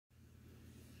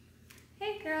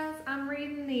Hey girls, I'm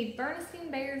reading the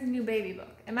Berenstain Bear's New Baby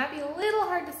book. It might be a little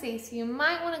hard to see, so you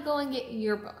might want to go and get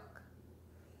your book.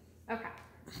 Okay.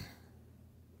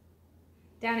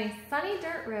 Down a sunny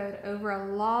dirt road over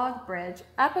a log bridge,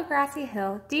 up a grassy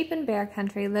hill, deep in bear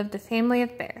country, lived a family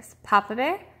of bears. Papa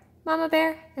Bear, Mama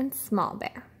Bear, and Small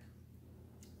Bear.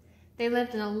 They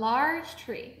lived in a large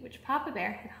tree, which Papa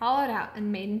Bear had hollowed out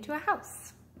and made into a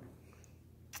house.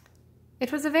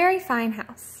 It was a very fine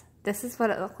house. This is what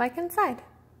it looked like inside.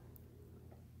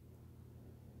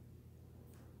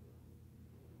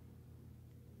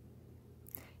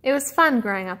 It was fun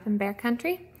growing up in bear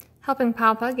country, helping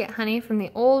Papa get honey from the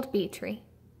old bee tree,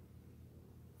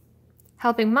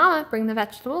 helping Mama bring the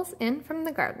vegetables in from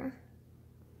the garden.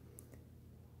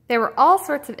 There were all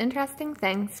sorts of interesting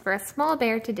things for a small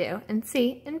bear to do and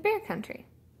see in bear country.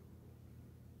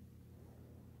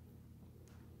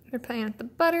 They're playing with the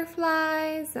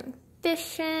butterflies and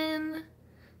fishing.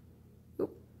 Ooh,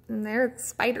 and there are the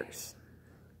spiders.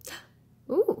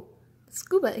 Ooh,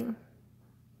 scubaing.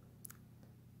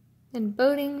 And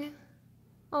boating.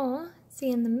 Oh,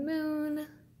 seeing the moon.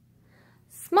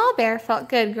 Small Bear felt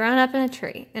good growing up in a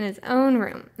tree, in his own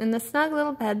room, in the snug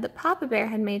little bed that Papa Bear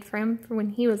had made for him for when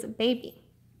he was a baby.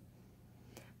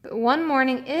 But one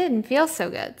morning, it didn't feel so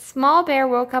good. Small Bear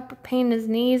woke up with pain in his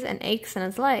knees and aches in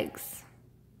his legs.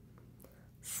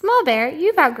 Small Bear,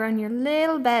 you've outgrown your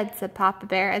little bed, said Papa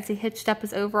Bear as he hitched up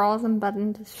his overalls and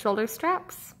buttoned his shoulder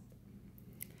straps.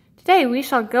 Today we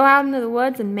shall go out into the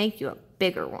woods and make you a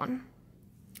bigger one.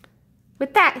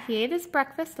 With that, he ate his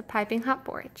breakfast of piping hot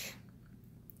porridge,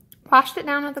 washed it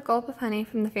down with a gulp of honey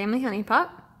from the family honey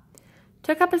pot,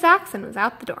 took up his axe and was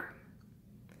out the door.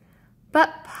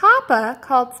 But Papa,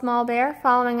 called Small Bear,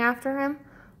 following after him,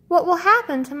 what will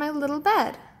happen to my little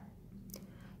bed?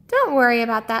 Don't worry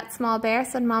about that, Small Bear,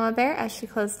 said Mama Bear as she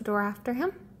closed the door after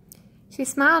him. She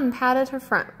smiled and patted her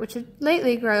front, which had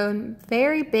lately grown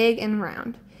very big and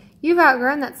round. You've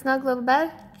outgrown that snug little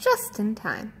bed just in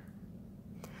time.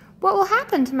 What will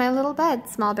happen to my little bed?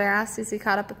 Small Bear asked as he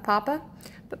caught up with Papa.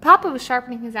 But Papa was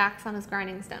sharpening his axe on his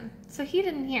grinding stone, so he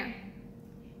didn't hear.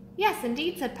 Yes,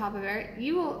 indeed, said Papa Bear.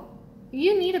 You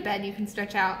need a bed you can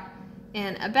stretch out,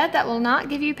 and a bed that will not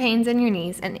give you pains in your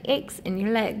knees and aches in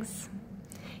your legs.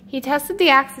 He tested the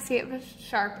axe to see if it was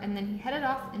sharp, and then he headed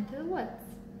off into the woods.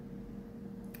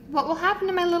 What will happen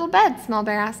to my little bed? Small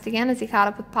Bear asked again as he caught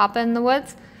up with Papa in the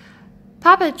woods.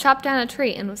 Papa had chopped down a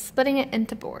tree and was splitting it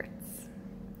into boards.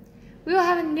 We will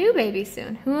have a new baby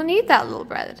soon. Who will need that little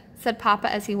bed? Said Papa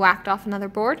as he whacked off another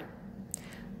board.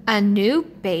 A new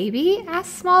baby?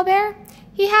 Asked Small Bear.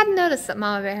 He hadn't noticed that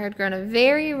Mama Bear had grown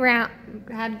very round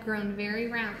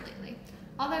lately,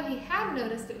 although he had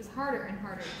noticed it was harder and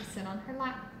harder to sit on her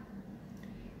lap.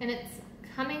 And it's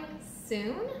coming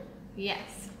soon?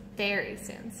 Yes, very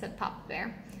soon, said Papa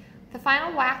Bear. With a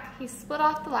final whack, he split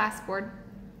off the last board,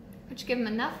 which gave him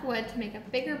enough wood to make a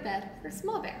bigger bed for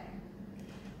Small Bear.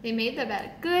 They made the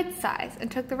bed a good size and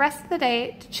took the rest of the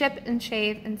day to chip and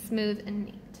shave and smooth and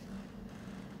neat.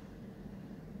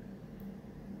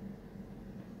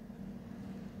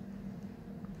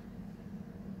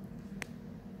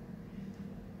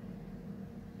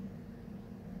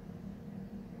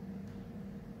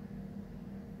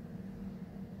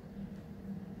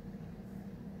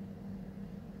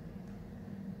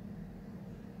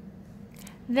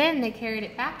 Then they carried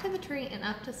it back to the tree and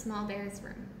up to Small Bear's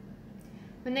room.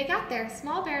 When they got there,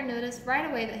 Small Bear noticed right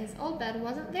away that his old bed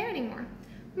wasn't there anymore.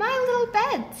 My little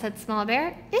bed, said Small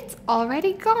Bear. It's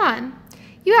already gone.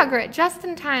 You outgrew it just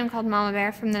in time, called Mama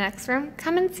Bear from the next room.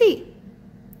 Come and see.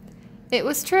 It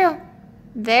was true.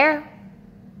 There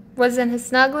was in his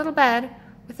snug little bed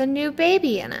with a new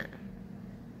baby in it.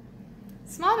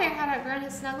 Small Bear had outgrown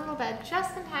his snug little bed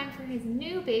just in time for his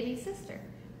new baby sister.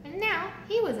 And now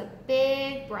he was a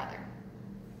big brother.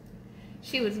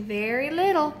 She was very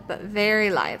little, but very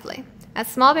lively. As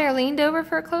Small Bear leaned over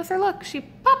for a closer look, she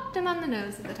popped him on the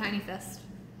nose with a tiny fist.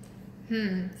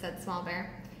 Said Small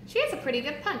Bear. She has a pretty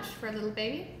good punch for a little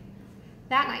baby.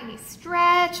 That night he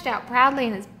stretched out proudly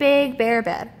in his big bear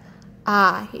bed.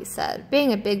 Ah, he said,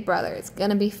 being a big brother is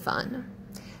gonna be fun.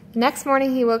 The next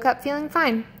morning he woke up feeling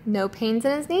fine. No pains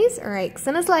in his knees or aches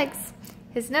in his legs.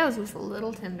 His nose was a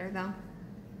little tender, though.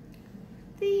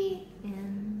 The end.